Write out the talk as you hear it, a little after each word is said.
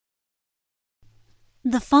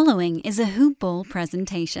The following is a Hoop Ball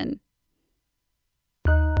presentation.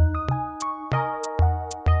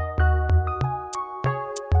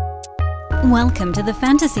 Welcome to the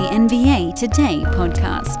Fantasy NBA Today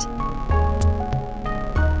podcast.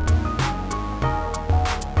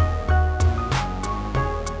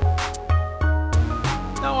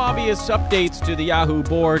 No obvious updates to the Yahoo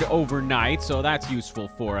board overnight, so that's useful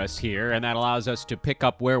for us here, and that allows us to pick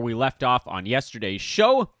up where we left off on yesterday's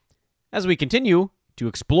show as we continue to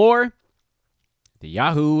explore the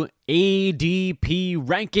Yahoo ADP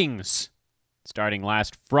rankings. Starting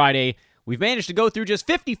last Friday, we've managed to go through just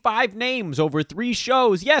 55 names over 3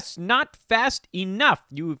 shows. Yes, not fast enough.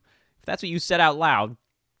 If that's what you said out loud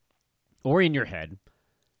or in your head,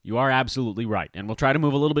 you are absolutely right. And we'll try to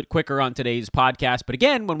move a little bit quicker on today's podcast. But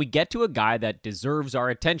again, when we get to a guy that deserves our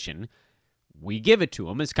attention, we give it to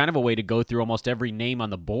him. It's kind of a way to go through almost every name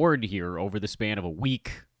on the board here over the span of a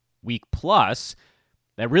week plus.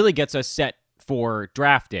 That really gets us set for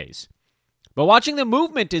draft days. But watching the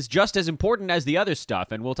movement is just as important as the other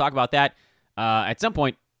stuff, and we'll talk about that at some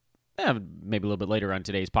point, maybe a little bit later on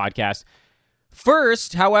today's podcast.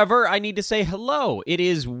 First, however, I need to say hello. It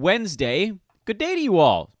is Wednesday. Good day to you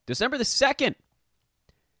all. December the 2nd.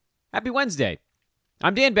 Happy Wednesday.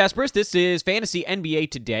 I'm Dan Besbris. This is Fantasy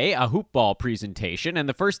NBA Today, a hoop ball presentation. And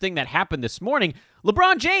the first thing that happened this morning,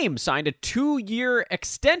 LeBron James signed a 2-year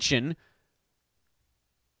extension.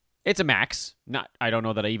 It's a max. I don't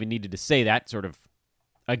know that I even needed to say that, sort of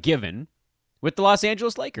a given, with the Los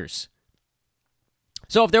Angeles Lakers.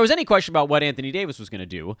 So if there was any question about what Anthony Davis was going to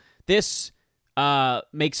do, this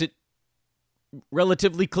makes it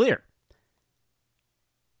relatively clear.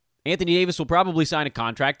 Anthony Davis will probably sign a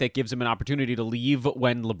contract that gives him an opportunity to leave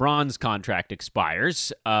when LeBron's contract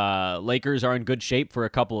expires. Lakers are in good shape for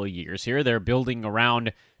a couple of years here. They're building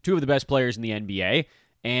around 2 of the best players in the NBA.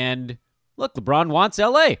 And look, LeBron wants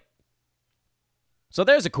LA. So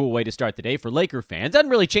there's a cool way to start the day for Laker fans. Doesn't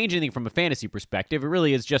really change anything from a fantasy perspective. It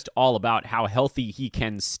really is just all about how healthy he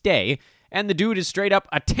can stay. And the dude is straight up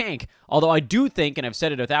a tank. Although I do think, and I've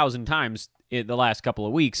said it 1,000 times in the last couple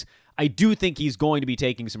of weeks, I do think he's going to be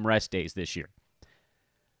taking some rest days this year.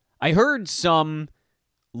 I heard some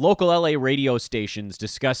local LA radio stations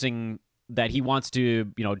discussing that he wants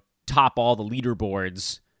to, top all the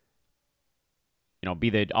leaderboards, be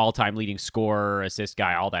the all-time leading scorer, assist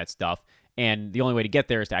guy, all that stuff. And the only way to get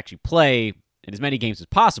there is to actually play in as many games as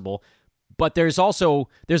possible. But there's an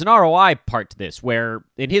ROI part to this where,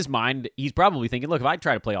 in his mind, he's probably thinking, look, if I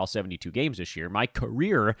try to play all 72 games this year, my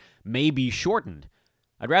career may be shortened.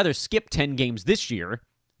 I'd rather skip 10 games this year,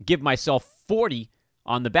 give myself 40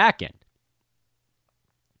 on the back end.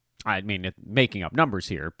 I mean, making up numbers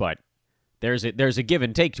here, but there's a give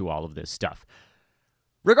and take to all of this stuff.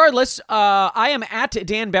 Regardless, I am at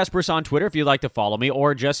Dan Besbris on Twitter if you'd like to follow me,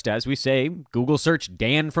 or just, as we say, Google search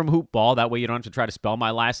Dan from Hoopball. That way you don't have to try to spell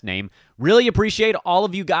my last name. Really appreciate all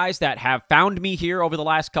of you guys that have found me here over the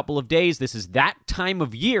last couple of days. This is that time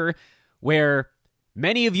of year where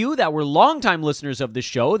many of you that were longtime listeners of the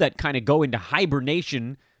show that kind of go into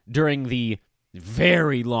hibernation during the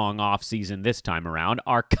very long off season this time around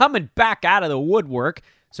are coming back out of the woodwork,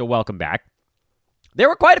 so welcome back. There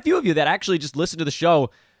were quite a few of you that actually just listened to the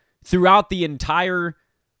show throughout the entire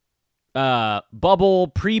bubble,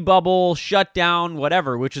 pre-bubble, shutdown,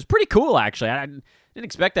 whatever, which is pretty cool, actually. I didn't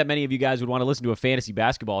expect that many of you guys would want to listen to a fantasy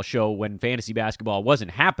basketball show when fantasy basketball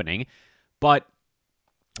wasn't happening, but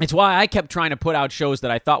it's why I kept trying to put out shows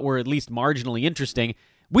that I thought were at least marginally interesting.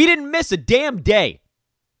 We didn't miss a damn day.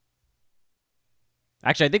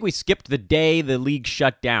 Actually, I think we skipped the day the league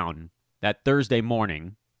shut down, that Thursday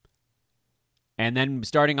morning. And then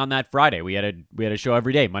starting on that Friday, we had a show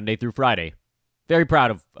every day, Monday through Friday. Very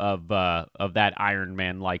proud of that Iron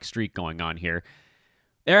Man-like streak going on here.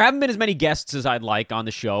 There haven't been as many guests as I'd like on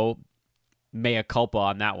the show. Mea culpa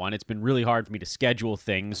on that one. It's been really hard for me to schedule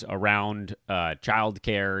things around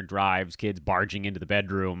childcare, drives, kids barging into the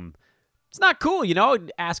bedroom. It's not cool,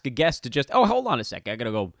 ask a guest to just, hold on a sec, I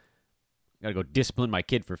gotta go discipline my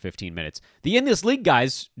kid for 15 minutes. The In This League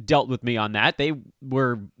guys dealt with me on that. They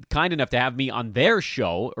were kind enough to have me on their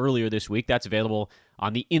show earlier this week. That's available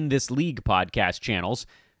on the In This League podcast channels.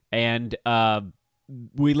 And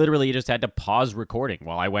we literally just had to pause recording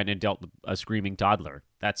while I went and dealt with a screaming toddler.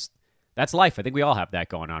 That's life. I think we all have that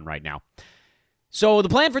going on right now. So the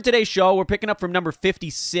plan for today's show, we're picking up from number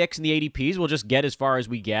 56 in the ADPs. We'll just get as far as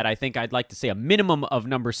we get. I think I'd like to say a minimum of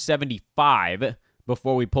number 75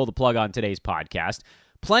 before we pull the plug on today's podcast.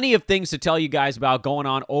 Plenty of things to tell you guys about going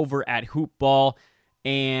on over at Hoopball.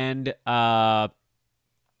 And, that's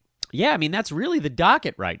really the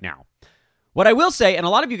docket right now. What I will say, and a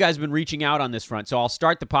lot of you guys have been reaching out on this front, so I'll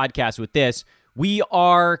start the podcast with this. We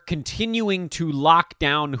are continuing to lock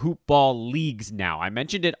down hoopball leagues now. I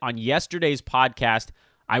mentioned it on yesterday's podcast.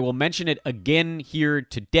 I will mention it again here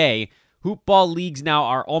today. Hoopball leagues now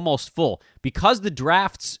are almost full. Because the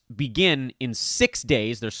drafts begin in 6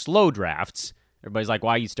 days, they're slow drafts. Everybody's like,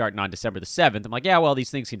 why are you starting on December the 7th? I'm like, yeah, well,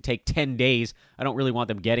 these things can take 10 days. I don't really want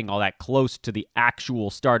them getting all that close to the actual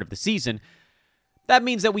start of the season. That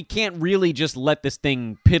means that we can't really just let this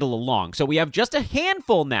thing piddle along. So we have just a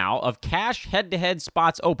handful now of cash head-to-head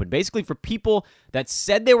spots open, basically for people that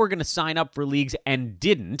said they were going to sign up for leagues and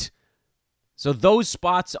didn't. So those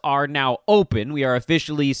spots are now open. We are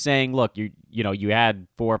officially saying, look, you had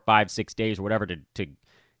 4, 5, 6 days or whatever to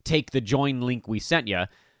take the join link we sent you.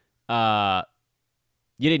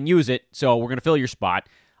 You didn't use it, so we're going to fill your spot.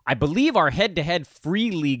 I believe our head-to-head free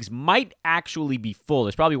leagues might actually be full.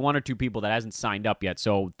 There's probably 1 or 2 people that hasn't signed up yet,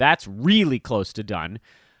 so that's really close to done.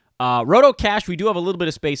 Roto Cash, we do have a little bit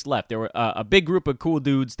of space left. There were a big group of cool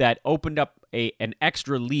dudes that opened up an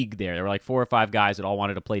extra league there. There were like 4 or 5 guys that all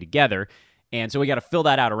wanted to play together, and so we got to fill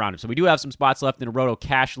that out around them. So we do have some spots left in a Roto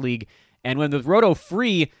Cash league, and when the Roto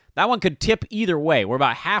Free, that one could tip either way. We're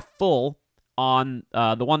about half full on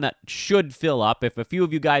the one that should fill up. If a few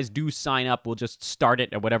of you guys do sign up, we'll just start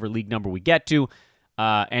it at whatever league number we get to.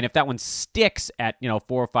 And if that one sticks at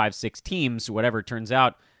 4, 5, 6 teams, whatever it turns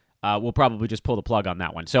out, we'll probably just pull the plug on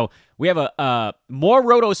that one. So we have a more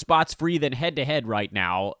Roto spots free than head-to-head right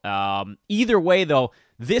now. Either way, though,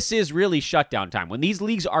 this is really shutdown time. When these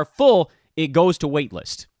leagues are full, it goes to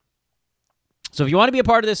waitlist. So if you want to be a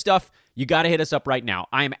part of this stuff, you got to hit us up right now.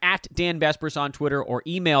 I am at Dan Vespers on Twitter, or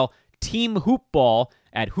email Team Hoopball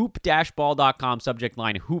at hoop-ball.com, subject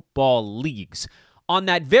line Hoopball Leagues. On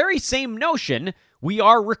that very same notion, we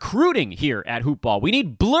are recruiting here at Hoopball. We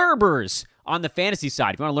need blurbers on the fantasy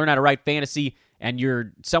side. If you want to learn how to write fantasy and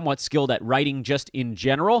you're somewhat skilled at writing just in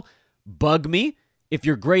general, bug me. If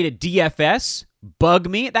you're great at DFS, bug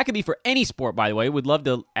me. That could be for any sport, by the way. We'd love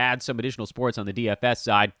to add some additional sports on the DFS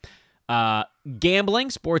side.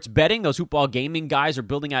 Gambling, sports betting, those Hoopball gaming guys are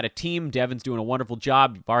building out a team. Devin's doing a wonderful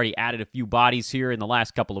job. You've already added a few bodies here in the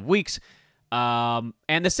last couple of weeks. And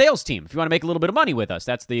the sales team, if you want to make a little bit of money with us,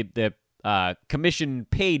 that's the commission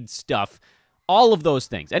paid stuff. All of those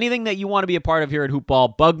things. Anything that you want to be a part of here at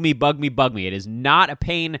Hoopball, bug me, bug me, bug me. It is not a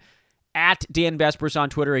pain. At Dan Vespers on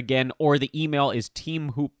Twitter again, or the email is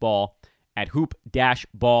teamhoopball at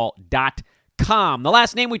hoop-ball.com. The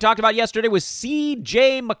last name we talked about yesterday was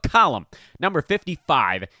C.J. McCollum, number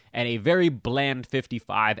 55, and a very bland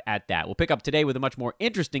 55 at that. We'll pick up today with a much more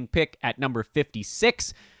interesting pick at number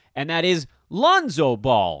 56, and that is Lonzo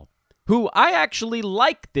Ball, who I actually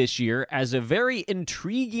like this year as a very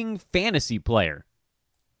intriguing fantasy player.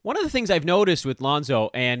 One of the things I've noticed with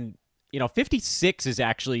Lonzo, and 56 is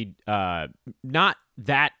actually not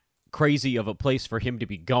that crazy of a place for him to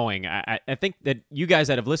be going. I think that you guys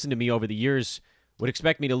that have listened to me over the years would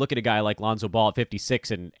expect me to look at a guy like Lonzo Ball at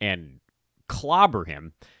 56 and clobber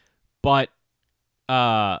him. But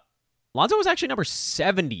Lonzo was actually number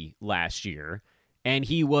 70 last year, and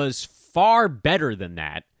he was far better than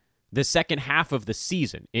that the second half of the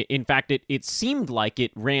season. In fact, it seemed like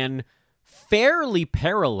it ran fairly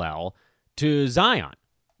parallel to Zion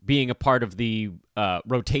being a part of the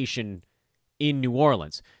rotation in New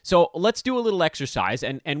Orleans. So let's do a little exercise,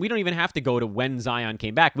 and we don't even have to go to when Zion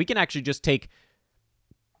came back. We can actually just take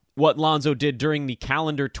what Lonzo did during the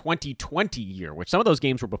calendar 2020 year, which some of those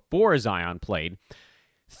games were before Zion played.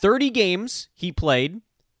 30 games he played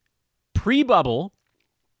pre-bubble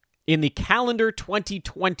in the calendar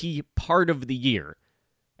 2020 part of the year.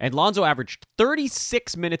 And Lonzo averaged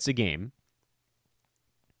 36 minutes a game,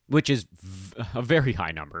 which is a very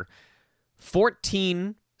high number.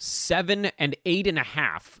 14, 7, and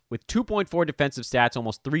 8.5 with 2.4 defensive stats,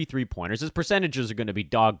 almost 3 3-pointers. His percentages are going to be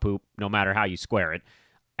dog poop no matter how you square it,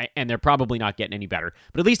 and they're probably not getting any better.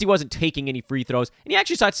 But at least he wasn't taking any free throws, and he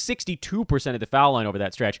actually shot 62% of the foul line over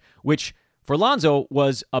that stretch, which for Lonzo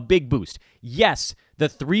was a big boost. Yes, the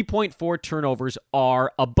 3.4 turnovers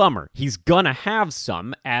are a bummer. He's going to have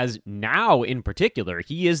some, as now in particular,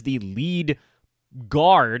 he is the lead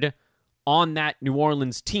guard on that New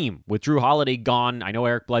Orleans team. With Drew Holiday gone, I know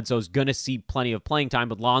Eric Bledsoe's going to see plenty of playing time,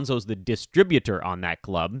 but Lonzo's the distributor on that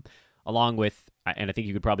club, along with, and I think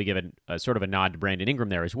you could probably give a sort of a nod to Brandon Ingram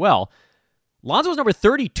there as well. Lonzo's number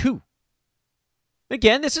 32.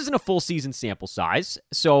 Again, this isn't a full season sample size,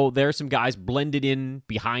 so there are some guys blended in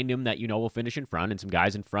behind him that will finish in front, and some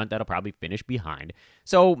guys in front that'll probably finish behind.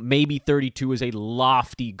 So maybe 32 is a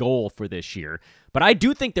lofty goal for this year. But I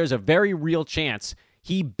do think there's a very real chance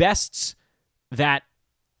he bests that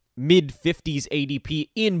mid-50s ADP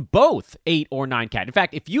in both 8 or 9 cat. In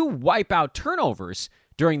fact, if you wipe out turnovers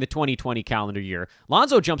during the 2020 calendar year,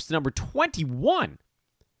 Lonzo jumps to number 21.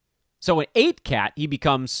 So at 8 cat, he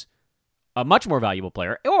becomes a much more valuable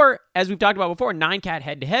player. Or, as we've talked about before, 9 cat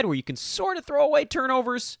head-to-head, where you can sort of throw away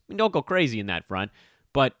turnovers. I mean, don't go crazy in that front.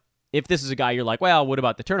 But if this is a guy you're like, well, what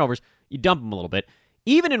about the turnovers? You dump him a little bit.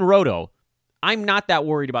 Even in Roto, I'm not that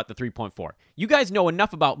worried about the 3.4. You guys know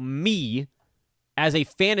enough about me as a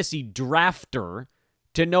fantasy drafter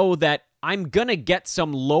to know that I'm going to get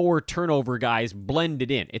some lower turnover guys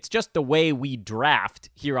blended in. It's just the way we draft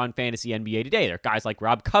here on Fantasy NBA Today. There are guys like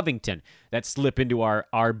Rob Covington that slip into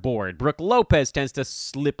our board. Brooke Lopez tends to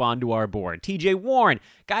slip onto our board. TJ Warren,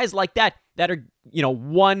 guys like that are,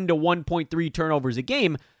 1 to 1.3 turnovers a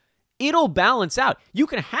game. It'll balance out. You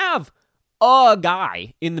can have a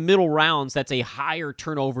guy in the middle rounds that's a higher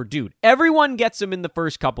turnover dude. Everyone gets him in the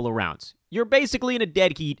first couple of rounds. You're basically in a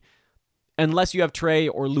dead heat unless you have Trey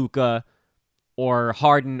or Luka or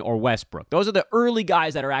Harden or Westbrook. Those are the early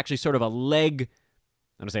guys that are actually sort of a leg, I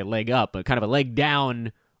don't want to say leg up, but kind of a leg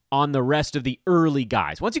down on the rest of the early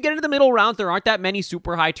guys. Once you get into the middle rounds, there aren't that many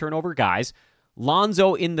super high turnover guys.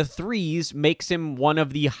 Lonzo in the threes makes him one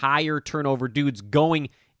of the higher turnover dudes going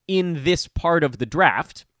in this part of the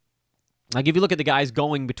draft. Like if you look at the guys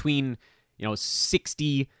going between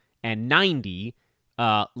 60 and 90,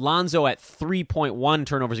 Lonzo at 3.1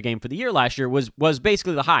 turnovers a game for the year last year was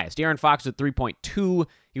basically the highest. De'Aaron Fox was at 3.2.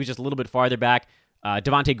 He was just a little bit farther back.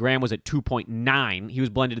 Devontae Graham was at 2.9. He was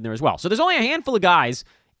blended in there as well. So there's only a handful of guys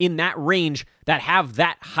in that range that have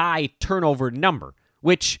that high turnover number,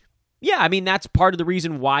 which, that's part of the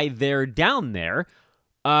reason why they're down there.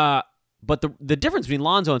 But the difference between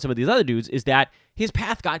Lonzo and some of these other dudes is that his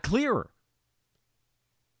path got clearer.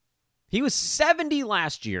 He was 70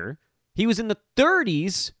 last year. He was in the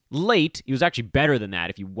 30s late. He was actually better than that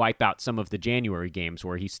if you wipe out some of the January games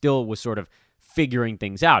where he still was sort of figuring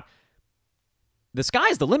things out. The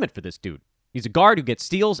sky's the limit for this dude. He's a guard who gets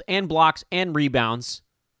steals and blocks and rebounds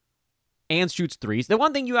and shoots threes. The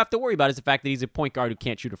one thing you have to worry about is the fact that he's a point guard who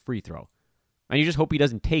can't shoot a free throw. And you just hope he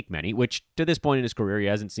doesn't take many, which to this point in his career he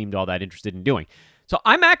hasn't seemed all that interested in doing. So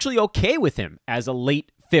I'm actually okay with him as a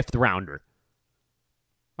late 5th rounder.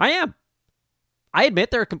 I am. I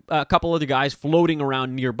admit there are a couple other guys floating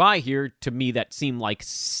around nearby here to me that seem like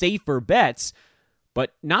safer bets,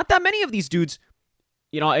 but not that many of these dudes.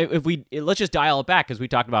 Let's just dial it back because we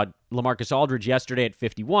talked about LaMarcus Aldridge yesterday at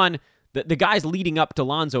 51. The guys leading up to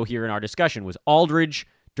Lonzo here in our discussion was Aldridge,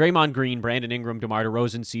 Draymond Green, Brandon Ingram, DeMar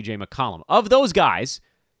DeRozan, CJ McCollum. Of those guys,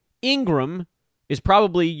 Ingram is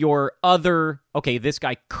probably your other, okay, this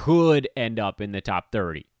guy could end up in the top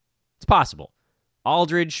 30. It's possible.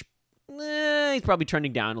 Aldridge, he's probably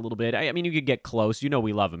trending down a little bit. I mean, you could get close.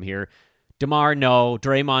 We love him here. DeMar, no.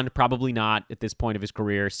 Draymond, probably not at this point of his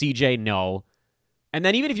career. CJ, no. And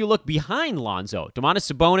then even if you look behind Lonzo,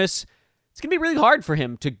 Domantas Sabonis, it's going to be really hard for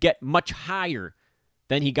him to get much higher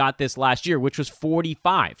than he got this last year, which was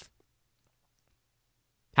 45.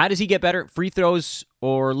 How does he get better? Free throws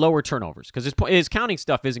or lower turnovers? Because his counting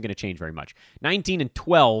stuff isn't going to change very much. 19 and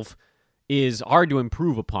 12 is hard to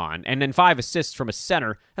improve upon. And then 5 assists from a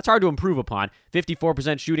center, that's hard to improve upon.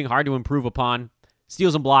 54% shooting, hard to improve upon.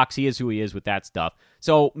 Steals and blocks, he is who he is with that stuff.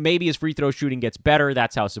 So maybe his free throw shooting gets better.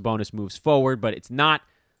 That's how Sabonis moves forward, but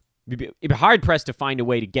it'd be hard-pressed to find a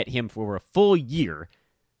way to get him for a full year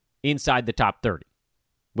inside the top 30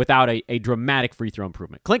 without a dramatic free throw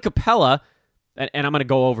improvement. Clint Capella, and I'm going to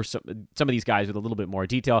go over some of these guys with a little bit more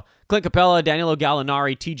detail. Clint Capella, Danilo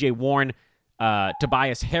Gallinari, TJ Warren,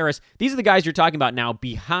 Tobias Harris. These are the guys you're talking about now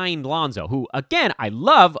behind Lonzo, who, again, I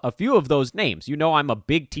love a few of those names. I'm a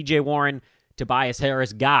big TJ Warren, Tobias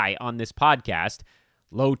Harris guy on this podcast.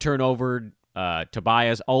 Low turnover,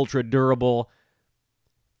 Tobias, ultra durable.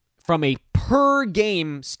 From a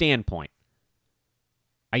per-game standpoint,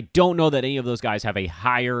 I don't know that any of those guys have a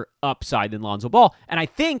higher upside than Lonzo Ball. And I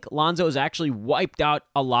think Lonzo has actually wiped out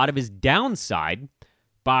a lot of his downside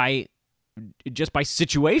by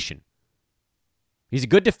situation. He's a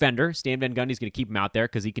good defender. Stan Van Gundy's going to keep him out there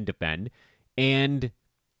because he can defend. And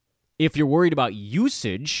if you're worried about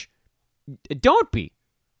usage, don't be.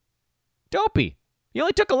 Don't be. He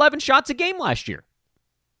only took 11 shots a game last year.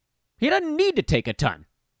 He doesn't need to take a ton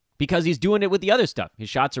because he's doing it with the other stuff. His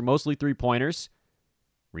shots are mostly three-pointers.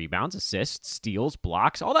 Rebounds, assists, steals,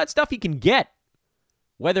 blocks, all that stuff he can get,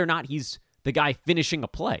 whether or not he's the guy finishing a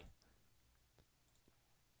play.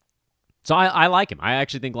 So I like him. I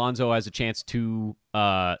actually think Lonzo has a chance to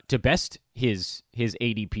best his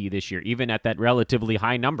ADP this year, even at that relatively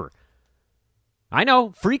high number. I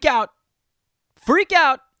know, freak out.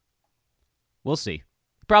 We'll see.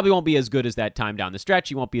 probably won't be as good as that time down the stretch.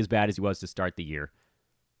 He won't be as bad as he was to start the year.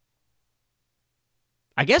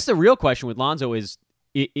 I guess the real question with Lonzo is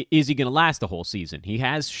he going to last the whole season? He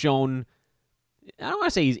has shown, I don't want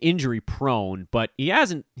to say he's injury prone, but he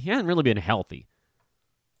hasn't really been healthy.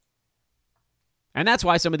 And that's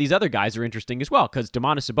why some of these other guys are interesting as well, because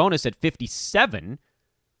Domantas Sabonis at 57,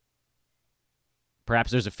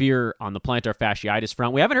 perhaps there's a fear on the plantar fasciitis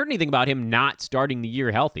front. We haven't heard anything about him not starting the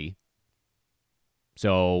year healthy.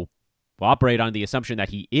 So we'll operate on the assumption that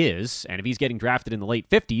he is, and if he's getting drafted in the late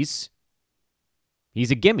 50s,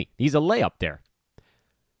 he's a gimme. He's a layup there.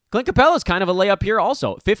 Clint Capella's kind of a layup here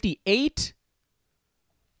also. 58,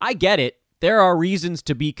 I get it. There are reasons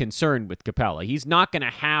to be concerned with Capella. He's not going to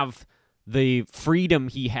have the freedom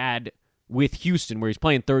he had with Houston, where he's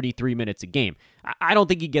playing 33 minutes a game. I don't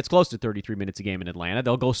think he gets close to 33 minutes a game in Atlanta.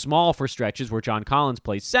 They'll go small for stretches where John Collins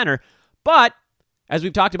plays center. But, as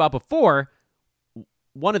we've talked about before,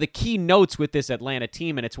 one of the key notes with this Atlanta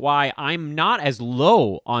team, and it's why I'm not as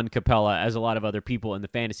low on Capella as a lot of other people in the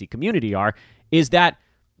fantasy community are, is that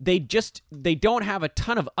they don't have a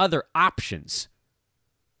ton of other options.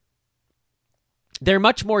 They're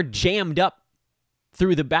much more jammed up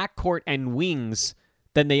through the backcourt and wings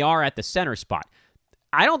than they are at the center spot.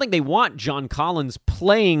 I don't think they want John Collins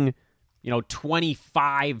playing,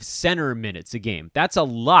 25 center minutes a game. That's a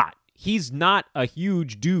lot. He's not a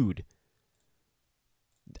huge dude.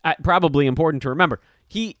 Probably important to remember.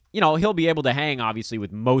 He'll be able to hang, obviously,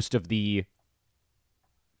 with most of the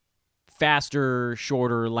faster,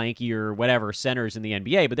 shorter, lankier, whatever centers in the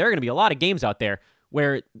NBA, but there are going to be a lot of games out there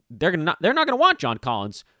where they're not going to want John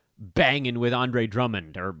Collins banging with Andre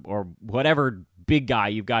Drummond or whatever big guy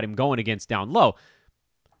you've got him going against down low.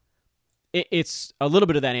 It's a little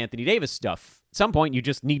bit of that Anthony Davis stuff. At some point, you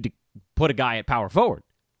just need to put a guy at power forward.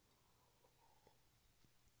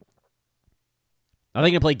 Are they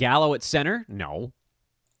going to play Gallo at center? No.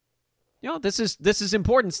 This is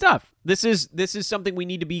important stuff. This is something we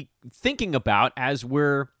need to be thinking about as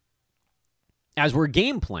we're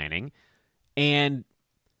game planning. And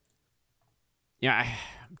I'm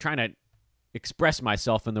trying to express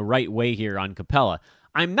myself in the right way here on Capella.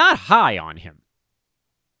 I'm not high on him.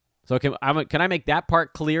 So can I make that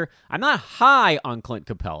part clear? I'm not high on Clint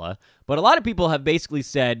Capella, but a lot of people have basically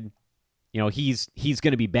said, he's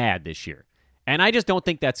going to be bad this year. And I just don't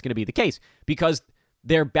think that's going to be the case because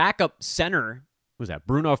their backup center, was that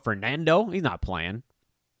Bruno Fernando? He's not playing.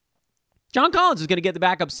 John Collins is going to get the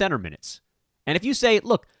backup center minutes. And if you say,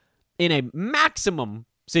 look, in a maximum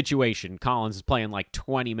situation, Collins is playing like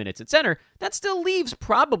 20 minutes at center, that still leaves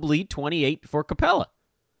probably 28 for Capella.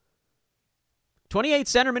 28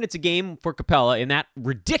 center minutes a game for Capella in that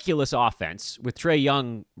ridiculous offense with Trae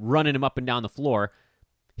Young running him up and down the floor.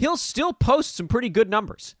 He'll still post some pretty good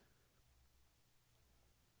numbers.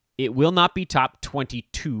 It will not be top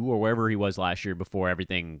 22 or wherever he was last year before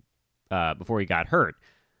he got hurt.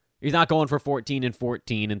 He's not going for 14 and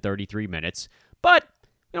 14 in 33 minutes. But,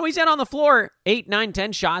 he's out on the floor. 8, 9,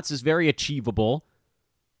 10 shots is very achievable.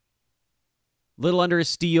 Little under a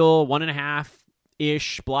steal,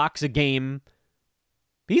 1.5-ish blocks a game.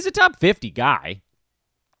 He's a top 50 guy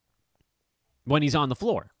when he's on the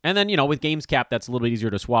floor. And then, with games capped, that's a little bit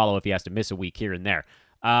easier to swallow if he has to miss a week here and there.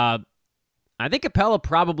 I think Capella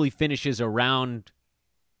probably finishes around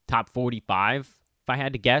top 45, if I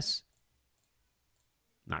had to guess.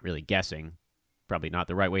 Not really guessing. Probably not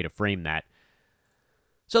the right way to frame that.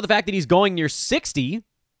 So the fact that he's going near 60,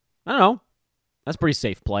 I don't know. That's pretty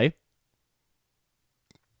safe play.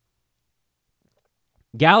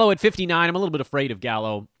 Gallo at 59. I'm a little bit afraid of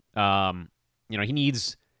Gallo. He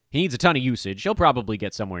needs a ton of usage. He'll probably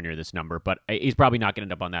get somewhere near this number, but he's probably not going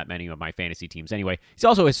to end up on that many of my fantasy teams anyway. He's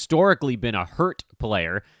also historically been a hurt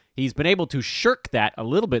player. He's been able to shirk that a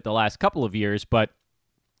little bit the last couple of years, but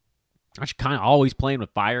I'm kind of always playing with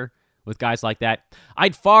fire with guys like that.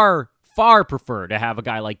 I'd far prefer to have a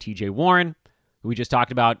guy like TJ Warren, who we just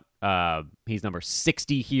talked about. He's number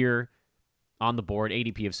 60 here on the board,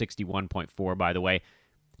 ADP of 61.4, by the way.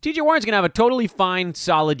 TJ Warren's going to have a totally fine,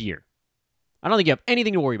 solid year. I don't think you have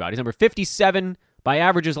anything to worry about. He's number 57 by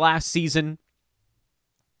averages last season.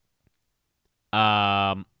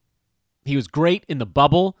 He was great in the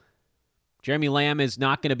bubble. Jeremy Lamb is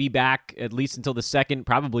not going to be back at least until the second,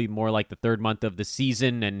 probably more like the third month of the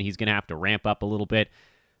season, and he's going to have to ramp up a little bit.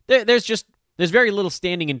 There's very little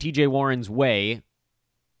standing in TJ Warren's way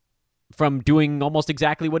from doing almost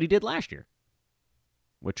exactly what he did last year,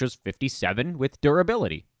 which was 57 with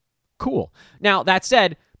durability. Cool. Now, that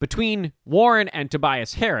said, between Warren and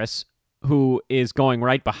Tobias Harris, who is going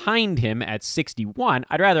right behind him at 61,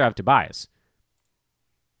 I'd rather have Tobias.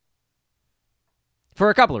 for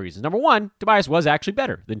a couple of reasons. Number one, Tobias was actually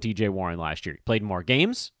better than TJ Warren last year. He played more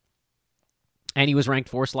games, and he was ranked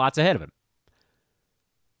 4 slots ahead of him.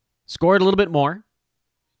 Scored a little bit more.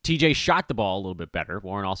 TJ shot the ball a little bit better.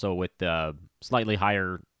 Warren also with slightly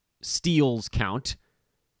higher steals count.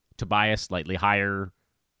 Tobias slightly higher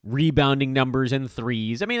rebounding numbers and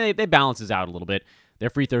threes. I mean, they balances out a little bit. Their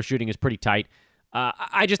free throw shooting is pretty tight.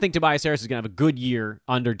 I just think Tobias Harris is going to have a good year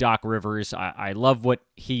under Doc Rivers. I love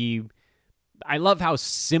I love how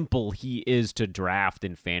simple he is to draft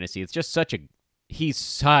in fantasy. It's just he's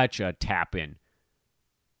such a tap-in.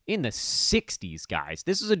 In the 60s, guys.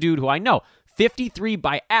 This is a dude who I know, 53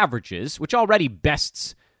 by averages, which already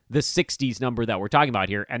bests the 60s number that we're talking about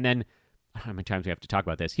here. And then, how many times do we have to talk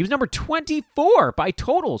about this? He was number 24 by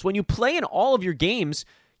totals. When you play in all of your games,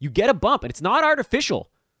 you get a bump, and it's not artificial.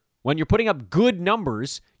 When you're putting up good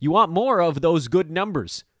numbers, you want more of those good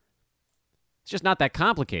numbers. It's just not that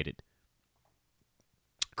complicated.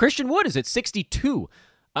 Christian Wood is at 62.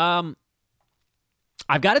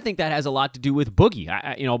 I've got to think that has a lot to do with Boogie.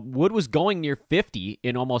 Wood was going near 50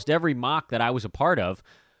 in almost every mock that I was a part of.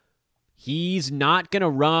 He's not going to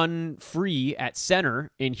run free at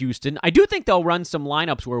center in Houston. I do think they'll run some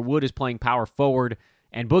lineups where Wood is playing power forward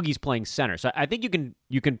and Boogie's playing center. So I think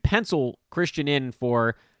you can pencil Christian in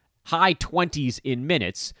for high 20s in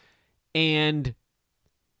minutes, and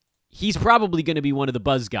he's probably going to be one of the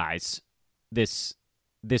buzz guys this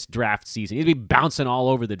draft season. He's going to be bouncing all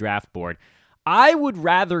over the draft board. I would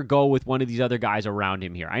rather go with one of these other guys around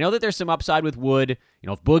him here. I know that there's some upside with Wood.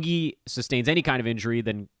 If Boogie sustains any kind of injury,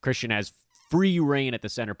 then Christian has free reign at the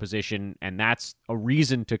center position, and that's a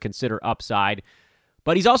reason to consider upside.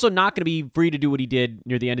 But he's also not going to be free to do what he did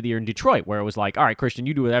near the end of the year in Detroit, where it was like, all right, Christian,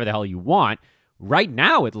 you do whatever the hell you want. Right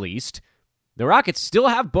now, at least, the Rockets still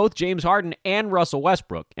have both James Harden and Russell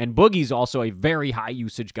Westbrook, and Boogie's also a very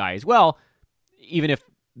high-usage guy as well, even if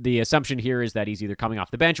the assumption here is that he's either coming off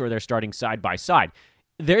the bench or they're starting side by side.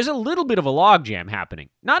 There's a little bit of a logjam happening.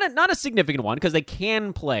 Not a significant one, because they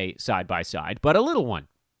can play side by side, but a little one.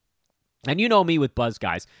 And you know me with buzz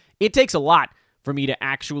guys. It takes a lot for me to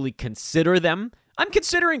actually consider them. I'm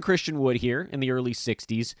considering Christian Wood here in the early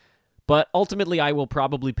 60s, but ultimately I will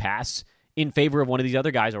probably pass in favor of one of these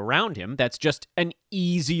other guys around him. That's just an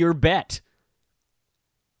easier bet.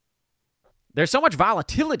 There's so much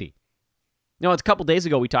volatility. It's a couple days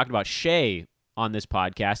ago we talked about Shea on this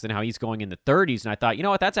podcast and how he's going in the 30s, and I thought, you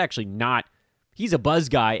know what, that's actually not... He's a buzz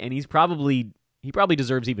guy, and he probably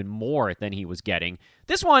deserves even more than he was getting.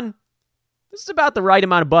 This is about the right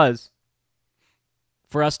amount of buzz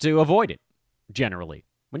for us to avoid it, generally.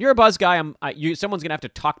 When you're a buzz guy, someone's going to have to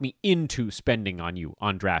talk me into spending on you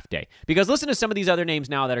on draft day. Because listen to some of these other names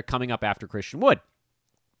now that are coming up after Christian Wood.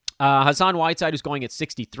 Hassan Whiteside, who's going at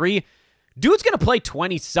 63. Dude's going to play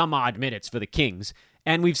 20-some-odd minutes for the Kings.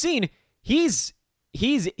 And we've seen he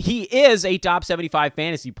is a top 75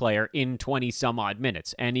 fantasy player in 20-some-odd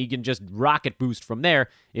minutes. And he can just rocket boost from there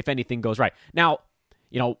if anything goes right. Now,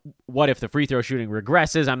 what if the free throw shooting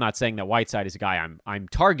regresses? I'm not saying that Whiteside is a guy I'm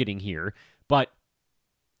targeting here, but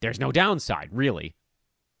there's no downside, really.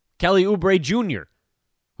 Kelly Oubre Jr.,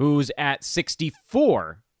 who's at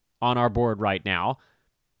 64 on our board right now.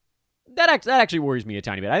 That actually worries me a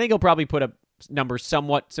tiny bit. I think he'll probably put up numbers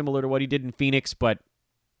somewhat similar to what he did in Phoenix, but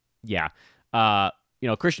yeah.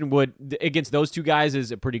 Christian Wood against those two guys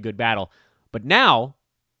is a pretty good battle. But now,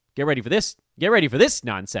 get ready for this. Get ready for this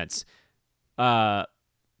nonsense.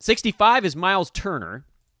 65 is Miles Turner,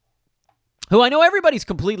 who I know everybody's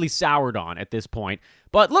completely soured on at this point.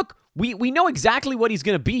 But look, we know exactly what he's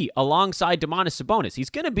going to be alongside Domantas Sabonis. He's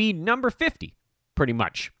going to be number 50, pretty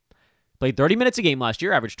much. Played 30 minutes a game last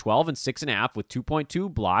year, averaged 12 and 6.5 with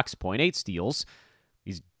 2.2 blocks, 0.8 steals.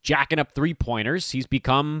 He's jacking up three-pointers. He's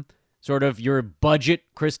become sort of your budget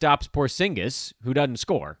Kristaps Porzingis, who doesn't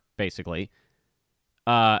score, basically.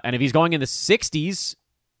 And if he's going in the 60s,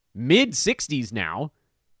 mid-60s now,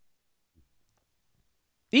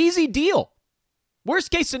 easy deal.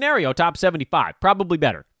 Worst case scenario, top 75. Probably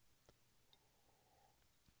better.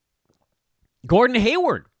 Gordon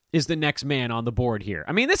Hayward is the next man on the board here.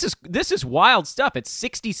 I mean, this is wild stuff. It's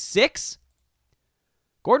 66.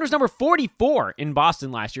 Gordon was number 44 in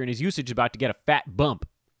Boston last year, and his usage is about to get a fat bump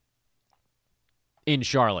in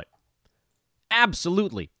Charlotte.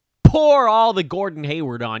 Absolutely. Pour all the Gordon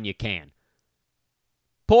Hayward on you can.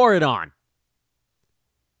 Pour it on.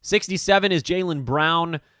 67 is Jaylen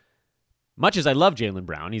Brown. Much as I love Jaylen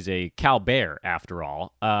Brown, he's a Cal Bear after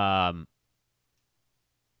all.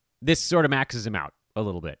 This sort of maxes him out a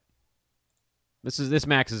little bit. This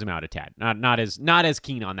maxes him out a tad. Not as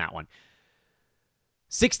keen on that one.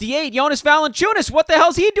 68, Jonas Valanciunas. What the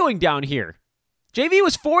hell's he doing down here? JV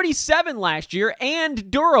was 47 last year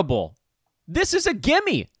and durable. This is a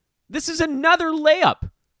gimme. This is another layup.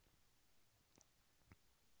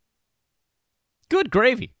 Good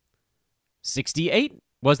gravy. 68?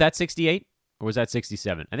 Was that 68? Or was that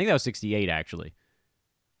 67? I think that was 68, actually.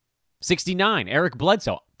 69, Eric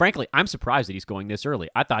Bledsoe. Frankly, I'm surprised that he's going this early.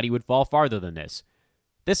 I thought he would fall farther than this.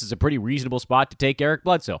 This is a pretty reasonable spot to take Eric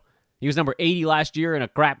Bledsoe. He was number 80 last year in a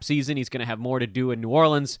crap season. He's going to have more to do in New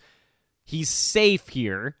Orleans. He's safe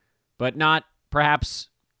here, but not perhaps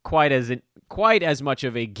quite as much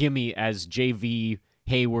of a gimme as JV,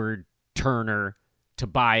 Hayward, Turner,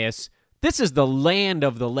 Tobias. This is the land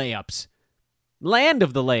of the layups. Land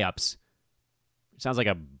of the layups. Sounds like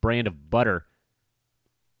a brand of butter.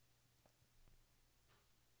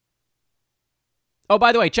 Oh,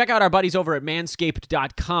 by the way, check out our buddies over at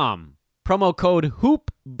manscaped.com. Promo code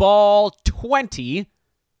HoopBall20.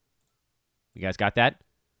 You guys got that?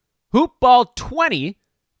 HoopBall20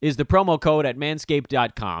 is the promo code at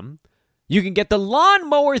manscaped.com. You can get the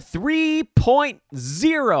Lawnmower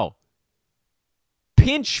 3.0.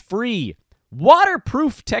 Pinch-free.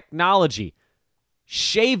 Waterproof technology.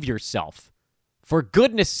 Shave yourself. For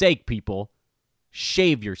goodness sake, people.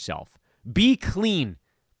 Shave yourself. Be clean.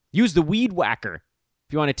 Use the Weed Whacker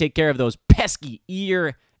if you want to take care of those pesky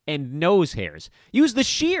ear and nose hairs. Use the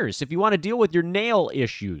shears if you want to deal with your nail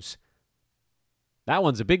issues. That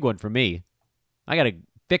one's a big one for me. I got to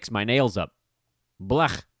fix my nails up.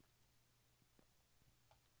 Blech.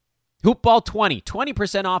 Hoopball20,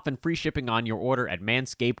 20% off and free shipping on your order at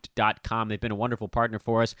manscaped.com. They've been a wonderful partner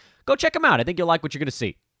for us. Go check them out. I think you'll like what you're going to see.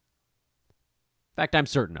 In fact, I'm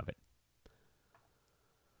certain of it.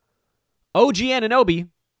 OG Anunoby.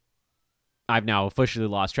 I've now officially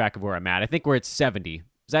lost track of where I'm at. I think we're at 70. Is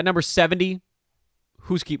that number 70?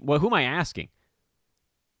 Who am I asking?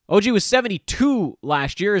 OG was 72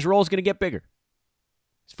 last year. His role is going to get bigger.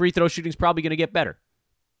 His free throw shooting is probably going to get better.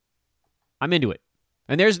 I'm into it.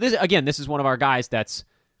 And there's this again. This is one of our guys that's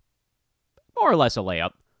more or less a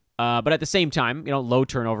layup, but at the same time, low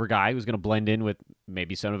turnover guy who's going to blend in with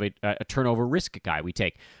maybe some of a turnover risk guy we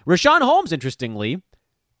take. Richaun Holmes, interestingly,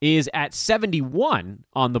 is at 71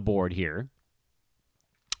 on the board here.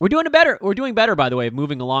 We're doing better, by the way,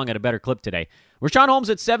 moving along at a better clip today. Richaun Holmes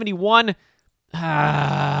at 71.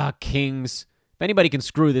 Kings. If anybody can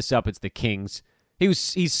screw this up, it's the Kings.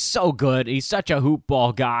 He's so good. He's such a hoop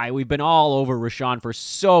ball guy. We've been all over Richaun for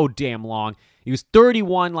so damn long. He was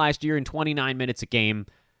 31 last year in 29 minutes a game.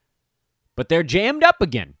 But they're jammed up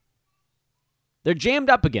again. They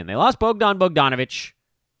lost Bogdan Bogdanovic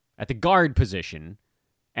at the guard position.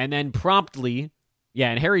 And then promptly,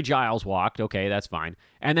 and Harry Giles walked. Okay, that's fine.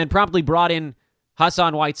 And then promptly brought in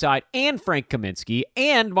Hassan Whiteside and Frank Kaminsky.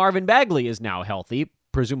 And Marvin Bagley is now healthy,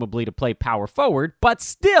 presumably to play power forward. But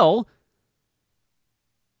still,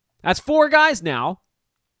 that's 4 guys now.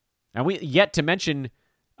 And we yet to mention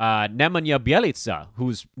Nemanja Bjelica,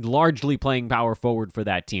 who's largely playing power forward for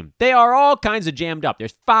that team. They are all kinds of jammed up.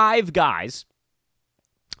 There's 5 guys.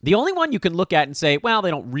 The only one you can look at and say, well, they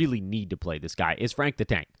don't really need to play this guy, is Frank the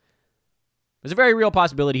Tank. There's a very real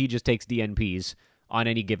possibility he just takes DNPs on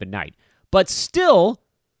any given night. But still,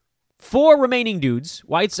 4 remaining dudes.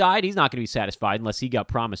 Whiteside, he's not going to be satisfied unless he got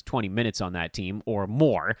promised 20 minutes on that team or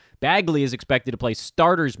more. Bagley is expected to play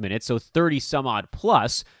starters minutes, so 30-some-odd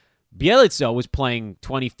plus. Bjelica was playing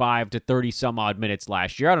 25 to 30-some-odd minutes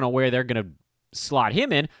last year. I don't know where they're going to slot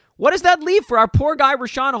him in. What does that leave for our poor guy,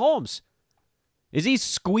 Richaun Holmes? Is he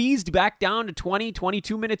squeezed back down to 20,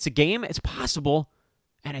 22 minutes a game? It's possible,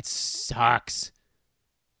 and it sucks.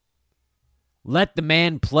 Let the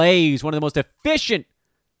man play. He's one of the most efficient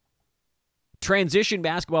transition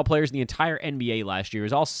basketball players in the entire NBA last year. He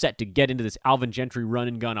was all set to get into this Alvin Gentry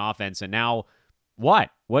run-and-gun offense, and now what?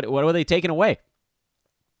 What are they taking away?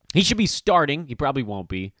 He should be starting. He probably won't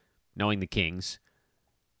be, knowing the Kings,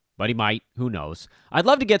 but he might. Who knows? I'd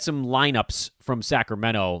love to get some lineups from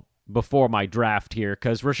Sacramento before my draft here,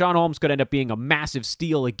 because Richaun Holmes could end up being a massive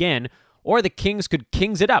steal again, or the Kings could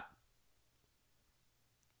Kings it up.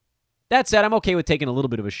 That said, I'm okay with taking a little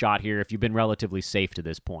bit of a shot here if you've been relatively safe to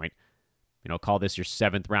this point. Call this your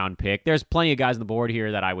 7th round pick. There's plenty of guys on the board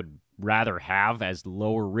here that I would rather have as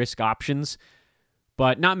lower risk options,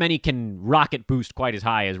 but not many can rocket boost quite as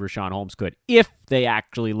high as Richaun Holmes could if they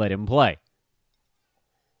actually let him play.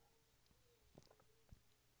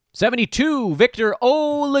 72, Victor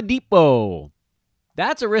Oladipo.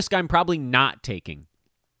 That's a risk I'm probably not taking,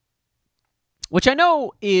 which I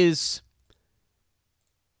know is...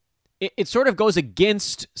 It sort of goes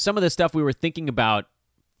against some of the stuff we were thinking about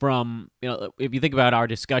from, if you think about our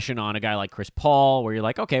discussion on a guy like Chris Paul, where you're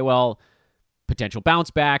like, okay, well, potential bounce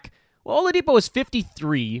back. Well, Oladipo was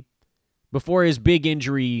 53 before his big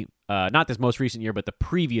injury, not this most recent year, but the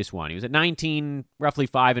previous one. He was at 19, roughly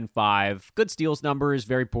 5-5. Good steals numbers,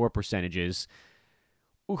 very poor percentages.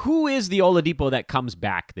 Who is the Oladipo that comes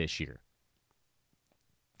back this year?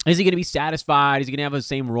 Is he going to be satisfied? Is he going to have the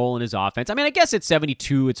same role in his offense? I mean, I guess at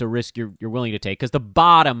 72, it's a risk you're willing to take because the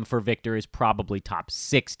bottom for Victor is probably top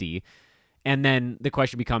 60. And then the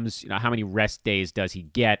question becomes, how many rest days does he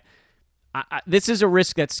get? This is a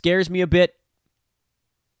risk that scares me a bit.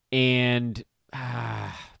 And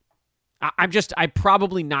I'm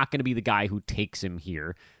probably not going to be the guy who takes him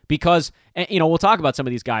here because, we'll talk about some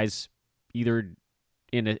of these guys either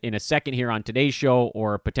in a second here on today's show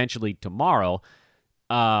or potentially tomorrow.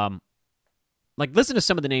 Listen to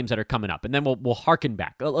some of the names that are coming up, and then we'll harken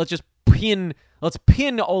back. Let's pin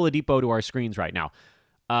Oladipo to our screens right now.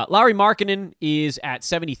 Lauri Markkanen is at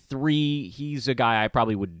 73. He's a guy I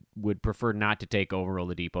probably would prefer not to take over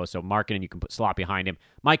Oladipo. So Markkanen, you can put slot behind him.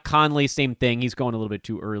 Mike Conley, same thing. He's going a little bit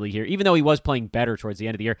too early here. Even though he was playing better towards the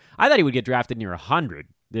end of the year, I thought he would get drafted near 100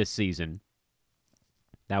 this season.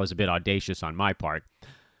 That was a bit audacious on my part.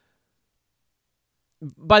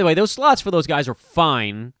 By the way, those slots for those guys are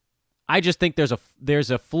fine. I just think there's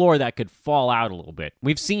a floor that could fall out a little bit.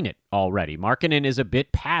 We've seen it already. Markkanen is a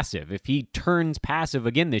bit passive. If he turns passive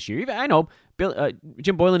again this year, I know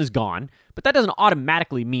Jim Boylen is gone, but that doesn't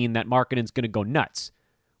automatically mean that Markkanen's going to go nuts.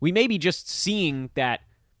 We may be just seeing that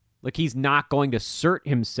he's not going to assert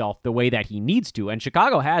himself the way that he needs to, and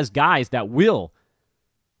Chicago has guys that will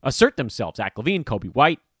assert themselves. Zach LaVine, Kobe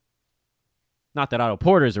White. Not that Otto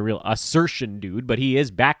Porter is a real assertion dude, but he is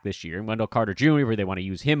back this year. And Wendell Carter Jr., where they want to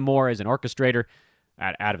use him more as an orchestrator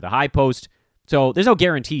out of the high post. So there's no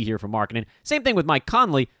guarantee here for Markkanen. Same thing with Mike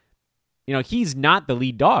Conley. He's not the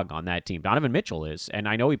lead dog on that team. Donovan Mitchell is. And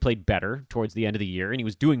I know he played better towards the end of the year, and he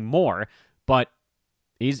was doing more, but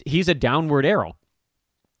he's a downward arrow.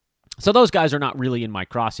 So those guys are not really in my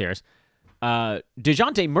crosshairs.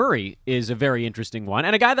 DeJounte Murray is a very interesting one,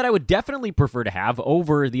 and a guy that I would definitely prefer to have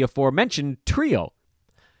over the aforementioned trio.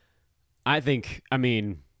 The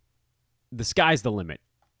sky's the limit.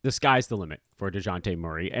 The sky's the limit for DeJounte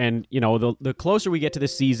Murray. And, the closer we get to the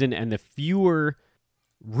season and the fewer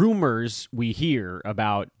rumors we hear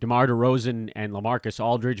about DeMar DeRozan and LaMarcus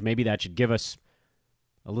Aldridge, maybe that should give us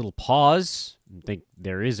a little pause. I think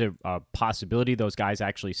there is a possibility those guys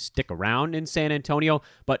actually stick around in San Antonio.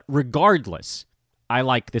 But regardless, I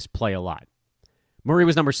like this play a lot. Murray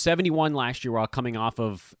was number 71 last year while coming off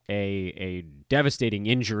of a devastating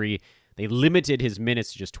injury. They limited his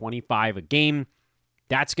minutes to just 25 a game.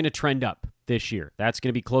 That's going to trend up this year. That's going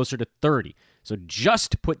to be closer to 30. So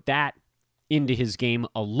just put that into his game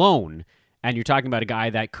alone, and you're talking about a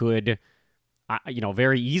guy that could,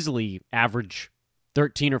 very easily average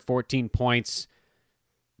 13 or 14 points,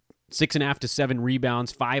 6.5 to 7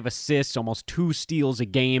 rebounds, 5 assists, almost 2 steals a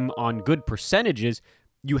game on good percentages.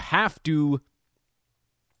 You have to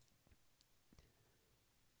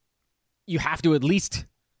at least,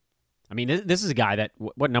 this is a guy that,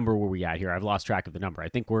 what number were we at here? I've lost track of the number. I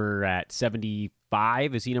think we're at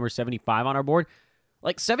 75. Is he number 75 on our board?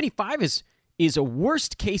 75 is a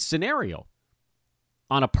worst case scenario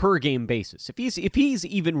on a per-game basis. If he's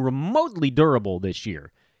even remotely durable this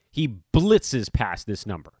year, he blitzes past this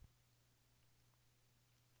number.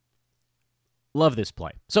 Love this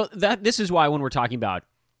play. So this is why when we're talking about,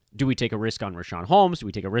 do we take a risk on Richaun Holmes? Do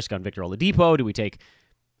we take a risk on Victor Oladipo? Do we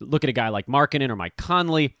look at a guy like Markkanen or Mike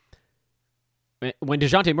Conley? When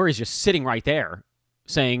DeJounte Murray is just sitting right there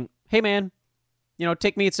saying, hey man,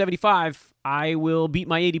 take me at 75, I will beat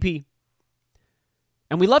my ADP.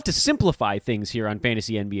 And we love to simplify things here on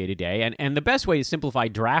Fantasy NBA Today. And the best way to simplify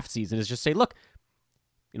draft season is just say, look,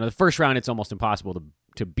 the first round, it's almost impossible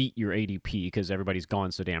to beat your ADP because everybody's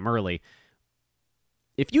gone so damn early.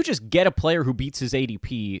 If you just get a player who beats his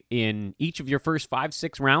ADP in each of your first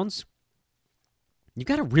 5-6 rounds, you've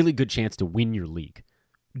got a really good chance to win your league,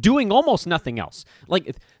 doing almost nothing else.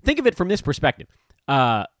 Think of it from this perspective.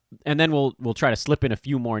 And then we'll try to slip in a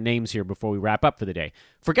few more names here before we wrap up for the day.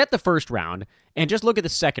 Forget the first round and just look at the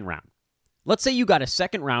second round. Let's say you got a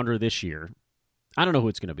second rounder this year. I don't know who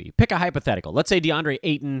it's going to be. Pick a hypothetical. Let's say DeAndre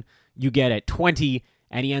Ayton you get at 20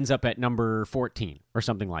 and he ends up at number 14 or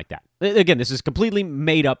something like that. Again, this is completely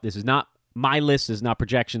made up. This is not my list. This is not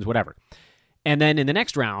projections, whatever. And then in the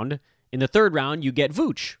next round, in the third round, you get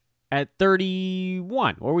Vooch at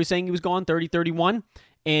 31. Or were we saying he was gone? 30, 31.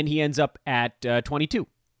 And he ends up at 22.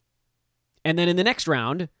 And then in the next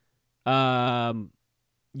round,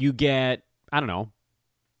 you get, I don't know,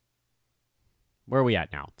 where are we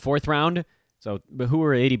at now? Fourth round, So who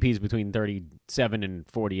are ADPs between 37 and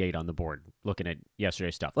 48 on the board looking at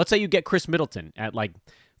yesterday's stuff? Let's say you get Chris Middleton at like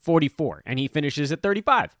 44 and he finishes at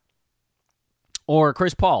 35. Or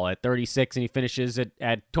Chris Paul at 36 and he finishes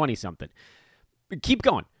at 20-something. Keep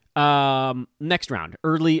going. Next round,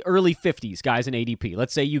 early 50s, guys in ADP.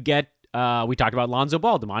 Let's say you get, we talked about Lonzo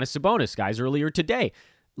Ball, Domantas Sabonis, guys earlier today.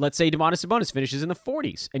 Let's say Domantas Sabonis finishes in the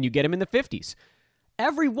 40s and you get him in the 50s.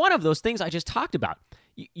 Every one of those things I just talked about.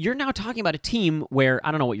 You're now talking about a team where,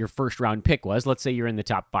 I don't know what your first round pick was. Let's say you're in the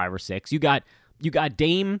top 5 or 6. You got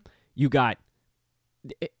Dame,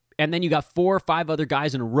 and then you got 4 or 5 other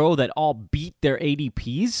guys in a row that all beat their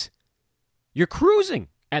ADPs. You're cruising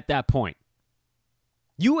at that point.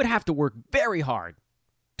 You would have to work very hard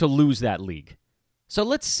to lose that league. So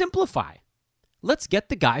let's simplify. Let's get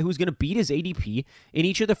the guy who's going to beat his ADP in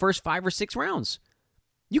each of the first 5 or 6 rounds.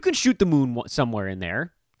 You can shoot the moon somewhere in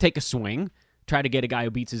there, take a swing, try to get a guy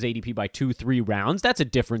who beats his ADP by 2-3 rounds. That's a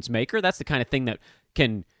difference maker. That's the kind of thing that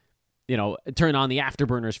can, turn on the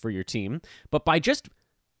afterburners for your team. But by just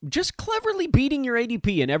cleverly beating your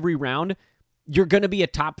ADP in every round, you're going to be a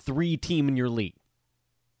top 3 team in your league.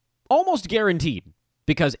 Almost guaranteed,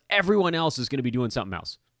 because everyone else is going to be doing something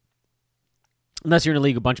else. Unless you're in a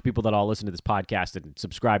league, a bunch of people that all listen to this podcast and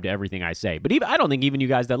subscribe to everything I say. But I don't think even you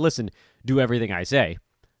guys that listen do everything I say.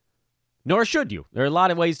 Nor should you. There are a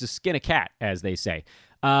lot of ways to skin a cat, as they say.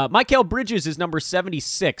 Mikal Bridges is number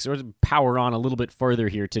 76. Or power on a little bit further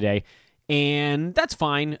here today. And that's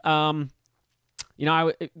fine. The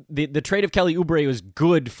trade of Kelly Oubre was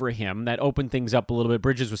good for him. That opened things up a little bit.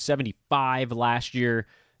 Bridges was 75 last year.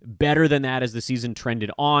 Better than that as the season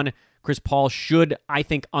trended on. Chris Paul should, I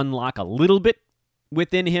think, unlock a little bit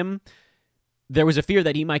within him. There was a fear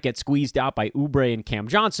that he might get squeezed out by Oubre and Cam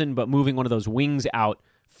Johnson, but moving one of those wings out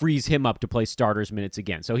frees him up to play starters minutes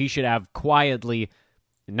again. So he should have quietly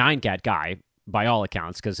 9-cat guy, by all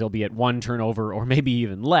accounts, because he'll be at 1 turnover or maybe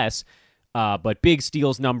even less. But big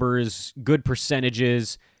steals numbers, good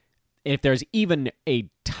percentages. If there's even a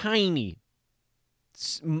tiny,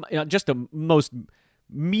 just the most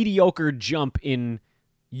mediocre jump in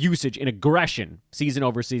usage, in aggression, season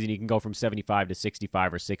over season, you can go from 75 to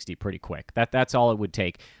 65 or 60 pretty quick. That's all it would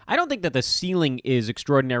take. I don't think that the ceiling is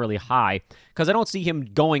extraordinarily high, because I don't see him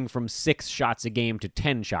going from 6 shots a game to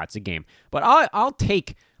 10 shots a game. But I'll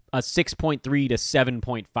take a 6.3 to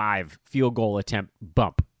 7.5 field goal attempt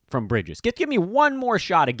bump from Bridges. Give me one more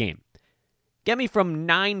shot a game. Get me from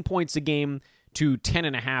 9 points a game to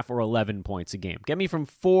 10.5 or 11 points a game. Get me from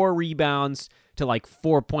 4 rebounds to like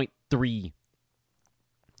 4.3.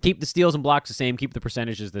 Keep the steals and blocks the same, keep the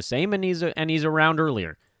percentages the same, and he's around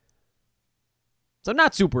earlier. So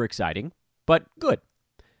not super exciting, but good.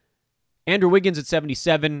 Andrew Wiggins at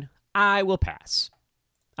 77. I will pass.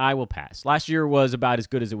 Last year was about as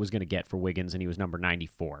good as it was going to get for Wiggins, and he was number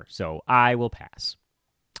 94. So I will pass.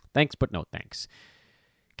 Thanks, but no thanks.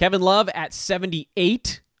 Kevin Love at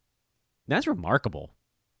 78. That's remarkable.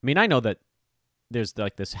 I mean, I know that there's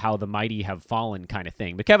like this how the mighty have fallen kind of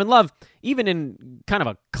thing. But Kevin Love, even in kind of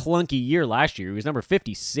a clunky year last year, he was number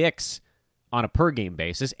 56 on a per-game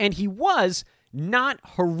basis, and he was not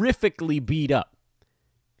horrifically beat up.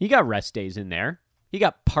 He got rest days in there. He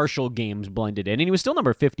got partial games blended in, and he was still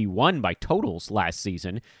number 51 by totals last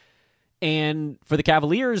season. And for the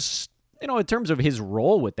Cavaliers, in terms of his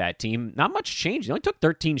role with that team, not much changed. He only took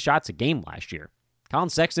 13 shots a game last year. Colin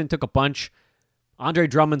Sexton took a bunch. Andre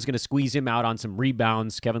Drummond's going to squeeze him out on some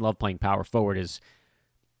rebounds. Kevin Love playing power forward is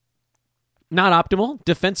not optimal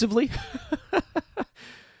defensively.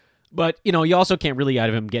 But, you also can't really out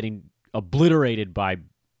of him getting obliterated by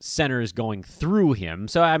centers going through him.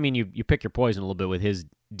 So, I mean, you pick your poison a little bit with his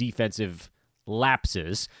defensive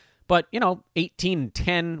lapses. But,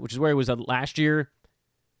 18-10, which is where he was last year,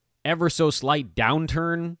 ever so slight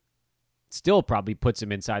downturn, still probably puts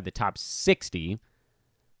him inside the top 60.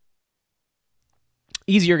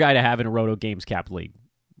 Easier guy to have in a Roto Games Cap league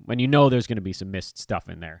when there's going to be some missed stuff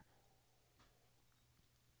in there.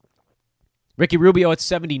 Ricky Rubio at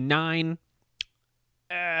 79.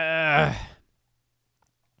 He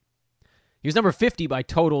was number 50 by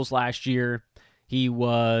totals last year. He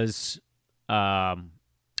was a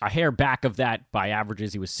hair back of that by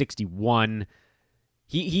averages. He was 61.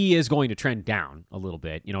 He is going to trend down a little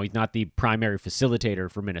bit. He's not the primary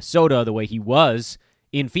facilitator for Minnesota the way he was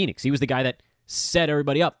in Phoenix. He was the guy that set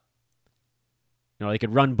everybody up. They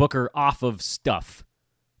could run Booker off of stuff.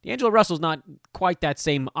 D'Angelo Russell's not quite that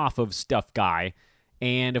same off of stuff guy.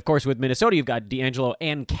 And, of course, with Minnesota, you've got D'Angelo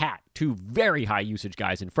and Cat, 2 very high usage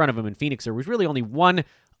guys in front of him. In Phoenix, there was really only one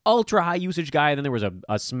ultra high usage guy, and then there was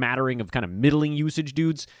a smattering of kind of middling usage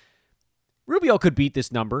dudes. Rubio could beat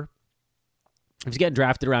this number. He's getting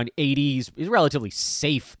drafted around 80. He's a relatively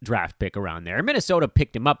safe draft pick around there. Minnesota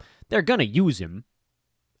picked him up. They're going to use him,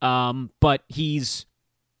 but he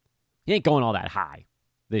ain't going all that high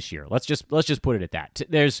this year. Let's just put it at that.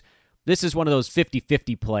 This is one of those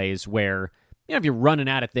 50-50 plays where, if you're running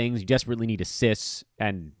out of things, you desperately need assists,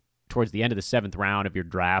 and towards the end of the 7th round of your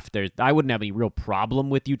draft, I wouldn't have any real problem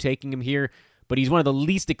with you taking him here, but he's one of the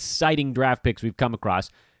least exciting draft picks we've come across.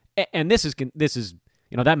 And this is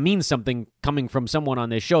that means something coming from someone on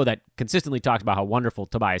this show that consistently talks about how wonderful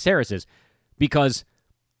Tobias Harris is, because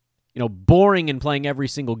boring and playing every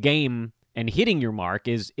single game and hitting your mark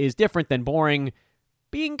is different than boring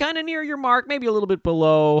being kind of near your mark, maybe a little bit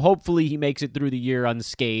below. Hopefully he makes it through the year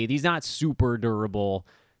unscathed. He's not super durable.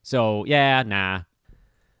 So, yeah, nah.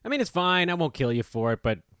 I mean, it's fine. I won't kill you for it,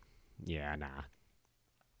 but yeah, nah.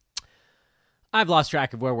 I've lost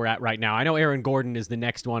track of where we're at right now. I know Aaron Gordon is the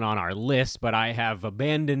next one on our list, but I have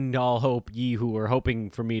abandoned all hope, ye who were hoping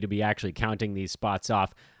for me to be actually counting these spots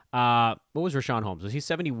off. What was Rashawn Holmes? Was he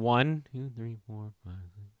 71? 2, 3, 4, 5, 6,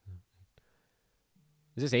 7,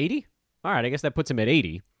 8. Is this 80? All right, I guess that puts him at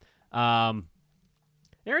 80. Aaron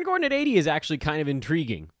Gordon at 80 is actually kind of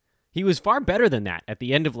intriguing. He was far better than that at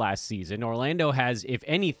the end of last season. Orlando has, if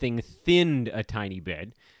anything, thinned a tiny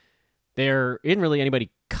bit. There isn't really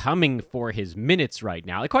anybody coming for his minutes right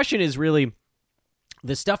now. The question is really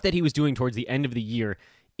the stuff that he was doing towards the end of the year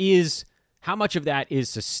is how much of that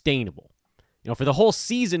is sustainable. For the whole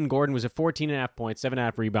season, Gordon was at 14.5 points,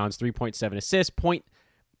 7.5 rebounds, 3.7 assists,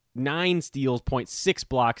 0.9 steals, 0.6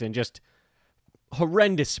 blocks, and just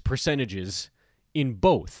horrendous percentages in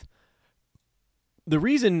both. The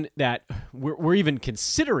reason that we're even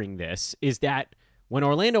considering this is that when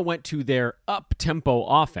Orlando went to their up-tempo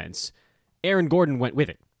offense, Aaron Gordon went with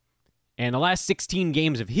it. And the last 16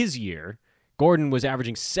 games of his year, Gordon was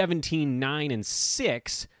averaging 17, 9, and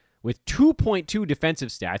 6 with 2.2 defensive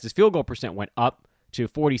stats. His field goal percent went up to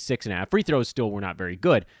 46.5. Free throws still were not very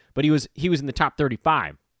good, but he was in the top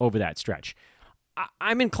 35 over that stretch.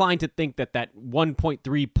 I'm inclined to think that 1.3,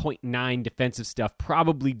 0.9 defensive stuff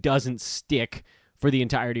probably doesn't stick for the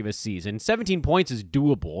entirety of a season. 17 points is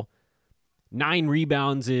doable. 9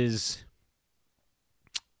 rebounds is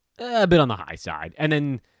a bit on the high side. And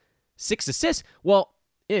then 6 assists, well,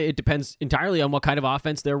 it depends entirely on what kind of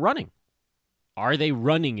offense they're running. Are they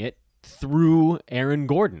running it through Aaron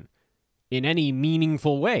Gordon in any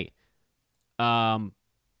meaningful way?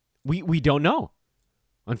 We don't know.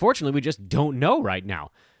 Unfortunately, we just don't know right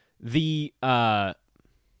now. He was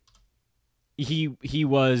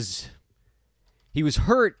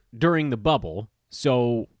hurt during the bubble,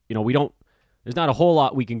 so there's not a whole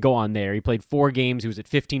lot we can go on there. He played 4 games. He was at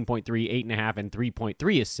 15.3, 8.5, and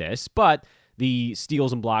 3.3 assists, but the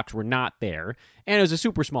steals and blocks were not there, and it was a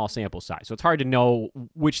super small sample size, so it's hard to know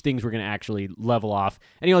which things were going to actually level off.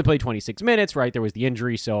 And he only played 26 minutes, right? There was the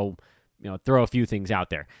injury, so throw a few things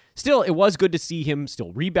out there. Still, it was good to see him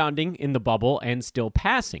still rebounding in the bubble and still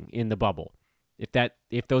passing in the bubble.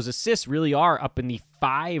 If those assists really are up in the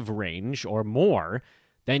 5 range or more,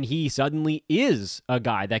 then he suddenly is a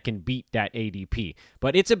guy that can beat that ADP.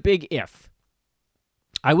 But it's a big if.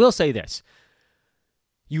 I will say this.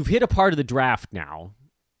 You've hit a part of the draft now,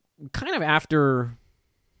 kind of after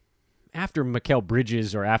Mikal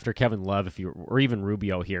Bridges or after Kevin Love, or even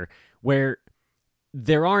Rubio here, where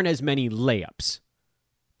there aren't as many layups.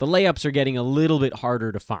 The layups are getting a little bit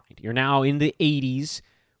harder to find. You're now in the 80s,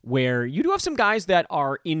 where you do have some guys that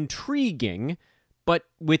are intriguing, but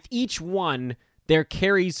with each one, there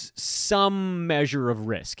carries some measure of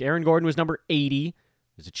risk. Aaron Gordon was number 80.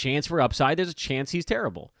 There's a chance for upside. There's a chance he's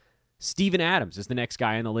terrible. Steven Adams is the next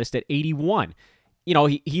guy on the list at 81.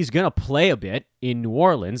 He's going to play a bit in New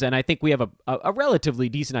Orleans, and I think we have a relatively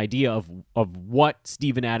decent idea of what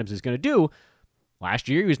Steven Adams is going to do. Last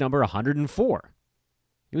year, he was number 104.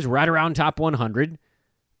 He was right around top 100.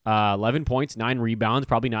 11 points, 9 rebounds,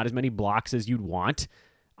 probably not as many blocks as you'd want.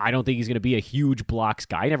 I don't think he's going to be a huge blocks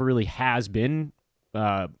guy. He never really has been.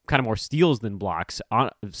 Kind of more steals than blocks on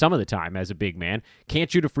some of the time as a big man. Can't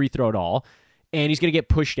shoot a free throw at all. And he's going to get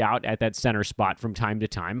pushed out at that center spot from time to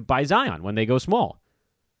time by Zion when they go small.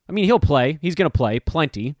 I mean, he'll play. He's going to play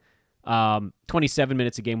plenty. 27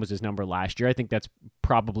 minutes a game was his number last year. I think that's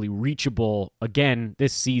probably reachable again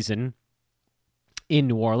this season in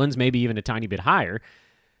New Orleans, maybe even a tiny bit higher.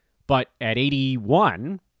 But at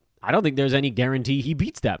 81, I don't think there's any guarantee he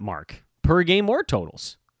beats that mark per game or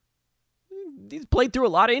totals. He's played through a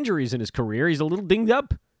lot of injuries in his career. He's a little dinged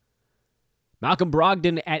up. Malcolm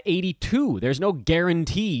Brogdon at 82. There's no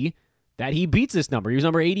guarantee that he beats this number. He was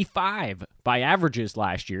number 85 by averages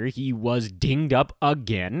last year. He was dinged up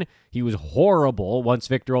again. He was horrible once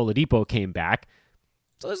Victor Oladipo came back.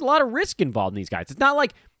 So there's a lot of risk involved in these guys. It's not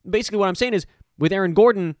like, basically what I'm saying is, with Aaron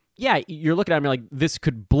Gordon, yeah, you're looking at him like, this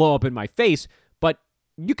could blow up in my face, but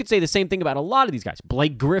you could say the same thing about a lot of these guys.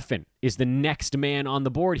 Blake Griffin is the next man on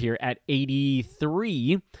the board here at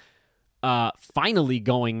 83, finally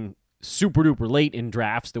going super duper late in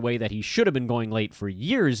drafts the way that he should have been going late for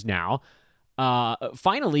years now.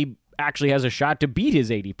 Finally actually has a shot to beat his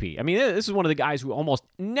ADP. I mean, this is one of the guys who almost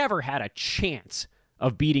never had a chance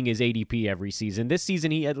of beating his ADP every season. This season,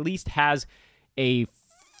 he at least has a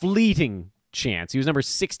fleeting chance. He was number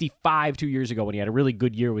 65 2 years ago when he had a really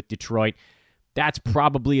good year with Detroit. That's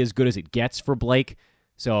probably as good as it gets for Blake.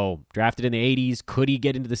 So, drafted in the 80s. Could he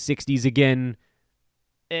get into the 60s again?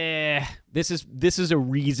 This is a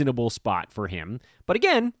reasonable spot for him. But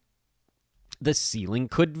again, the ceiling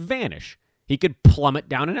could vanish. He could plummet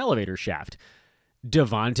down an elevator shaft.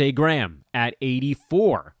 Devontae Graham at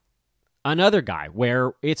 84. Another guy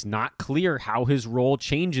where it's not clear how his role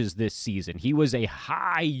changes this season. He was a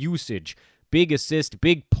high usage, big assist,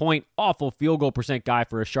 big point, awful field goal percent guy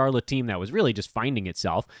for a Charlotte team that was really just finding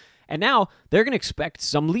itself. And now they're going to expect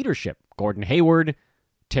some leadership. Gordon Hayward,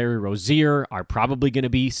 Terry Rozier are probably going to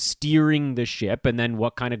be steering the ship. And then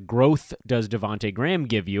what kind of growth does Devontae Graham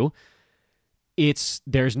give you?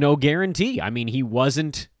 There's no guarantee. I mean, it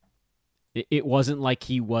wasn't like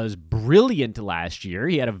he was brilliant last year.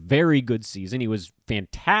 He had a very good season. He was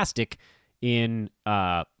fantastic in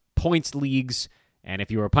points leagues and if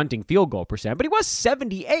you were punting field goal percent, but he was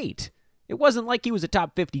 78. It wasn't like he was a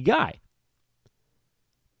top 50 guy.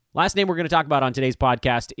 Last name we're going to talk about on today's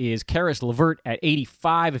podcast is Karis LeVert at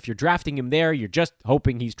 85. If you're drafting him there, you're just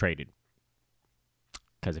hoping he's traded.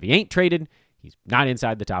 Because if he ain't traded, he's not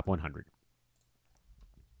inside the top 100.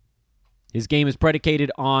 His game is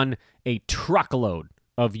predicated on a truckload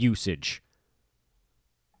of usage.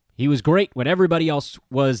 He was great when everybody else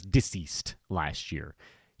was deceased last year.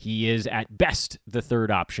 He is at best the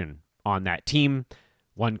third option on that team.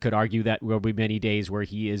 One could argue that there will be many days where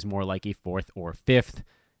he is more like a fourth or fifth.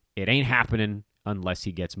 It ain't happening unless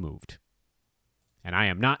he gets moved. And I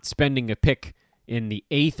am not spending a pick in the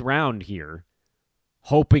 8th round here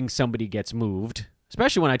hoping somebody gets moved,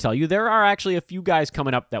 especially when I tell you there are actually a few guys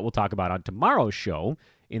coming up that we'll talk about on tomorrow's show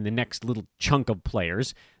in the next little chunk of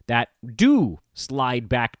players that do slide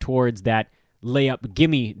back towards that layup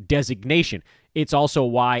gimme designation. It's also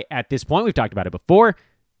why at this point, we've talked about it before,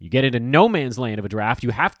 you get into no man's land of a draft,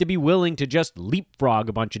 you have to be willing to just leapfrog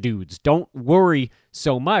a bunch of dudes. Don't worry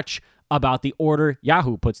so much about the order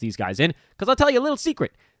Yahoo puts these guys in, because I'll tell you a little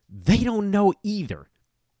secret. They don't know either.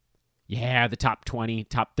 Yeah, the top 20,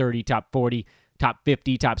 top 30, top 40, top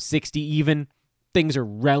 50, top 60 even. Things are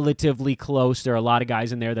relatively close. There are a lot of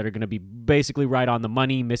guys in there that are going to be basically right on the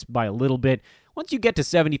money, missed by a little bit. Once you get to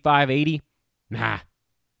 75, 80,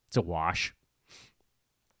 it's a wash.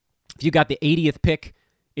 If you got the 80th pick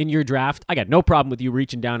in your draft, I got no problem with you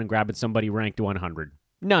reaching down and grabbing somebody ranked 100.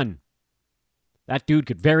 None. That dude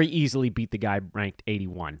could very easily beat the guy ranked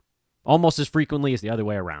 81. Almost as frequently as the other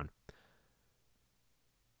way around.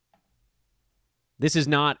 This is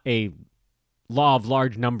not a law of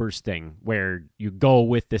large numbers thing where you go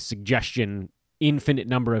with the suggestion infinite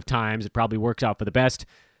number of times. It probably works out for the best.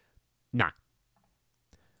 Nah.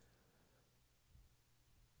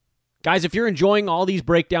 Guys, if you're enjoying all these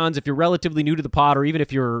breakdowns, if you're relatively new to the pod, or even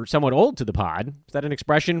if you're somewhat old to the pod, is that an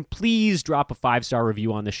expression? Please drop a 5-star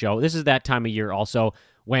review on the show. This is that time of year also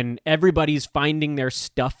when everybody's finding their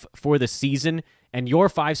stuff for the season, and your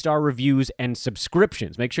 5-star reviews and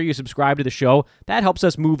subscriptions. Make sure you subscribe to the show. That helps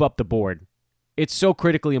us move up the board. It's so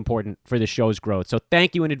critically important for the show's growth. So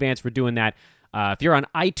thank you in advance for doing that. If you're on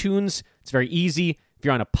iTunes, it's very easy. If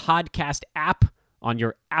you're on a podcast app on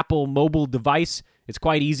your Apple mobile device, it's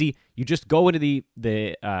quite easy. You just go into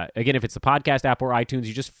again, if it's the podcast app or iTunes,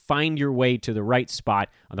 you just find your way to the right spot.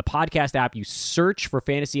 On the podcast app, you search for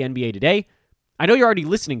Fantasy NBA Today. I know you're already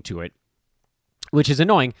listening to it, which is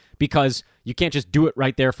annoying because you can't just do it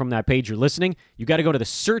right there from that page you're listening. You got to go to the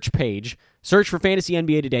search page, search for Fantasy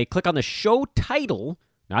NBA Today, click on the show title,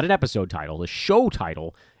 not an episode title, the show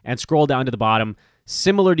title, and scroll down to the bottom.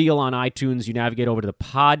 Similar deal on iTunes. You navigate over to the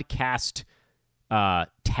podcast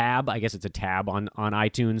tab. I guess it's a tab on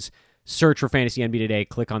iTunes. Search for Fantasy NBA Today,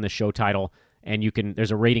 click on the show title, and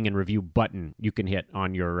there's a rating and review button you can hit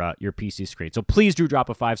on your PC screen. So please do drop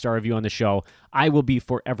a 5-star review on the show. I will be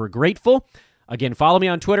forever grateful. Again, follow me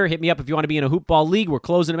on Twitter. Hit me up if you want to be in a Hoopball league. We're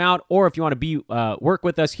closing them out. Or if you want to work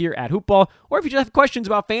with us here at Hoopball. Or if you just have questions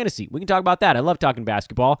about fantasy, we can talk about that. I love talking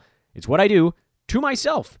basketball. It's what I do to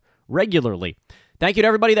myself regularly. Thank you to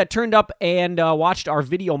everybody that turned up and watched our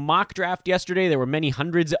video mock draft yesterday. There were many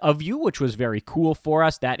hundreds of you, which was very cool for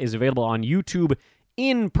us. That is available on YouTube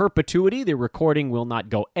in perpetuity. The recording will not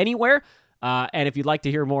go anywhere. And if you'd like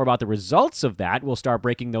to hear more about the results of that, we'll start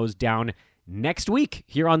breaking those down next week.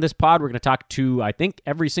 Here on this pod, we're going to talk to, I think,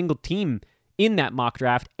 every single team in that mock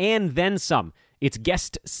draft and then some. It's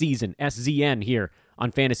guest season, SZN, here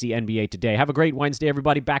on Fantasy NBA Today. Have a great Wednesday,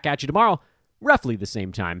 everybody. Back at you tomorrow, roughly the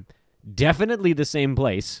same time. Definitely the same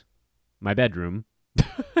place, my bedroom,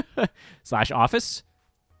 /office,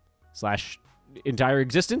 /entire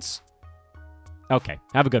existence. Okay,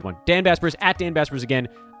 have a good one. Dan Baspers, at Dan Baspers again,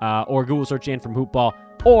 or Google search Dan from Hoopball,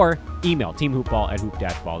 or email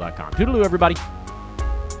teamhoopball@hoop-ball.com. Toodaloo, everybody.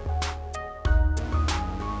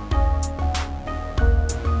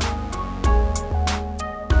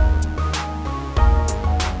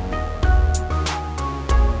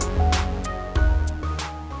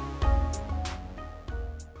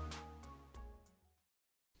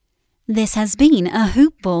 This has been a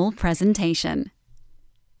Hoop Ball presentation.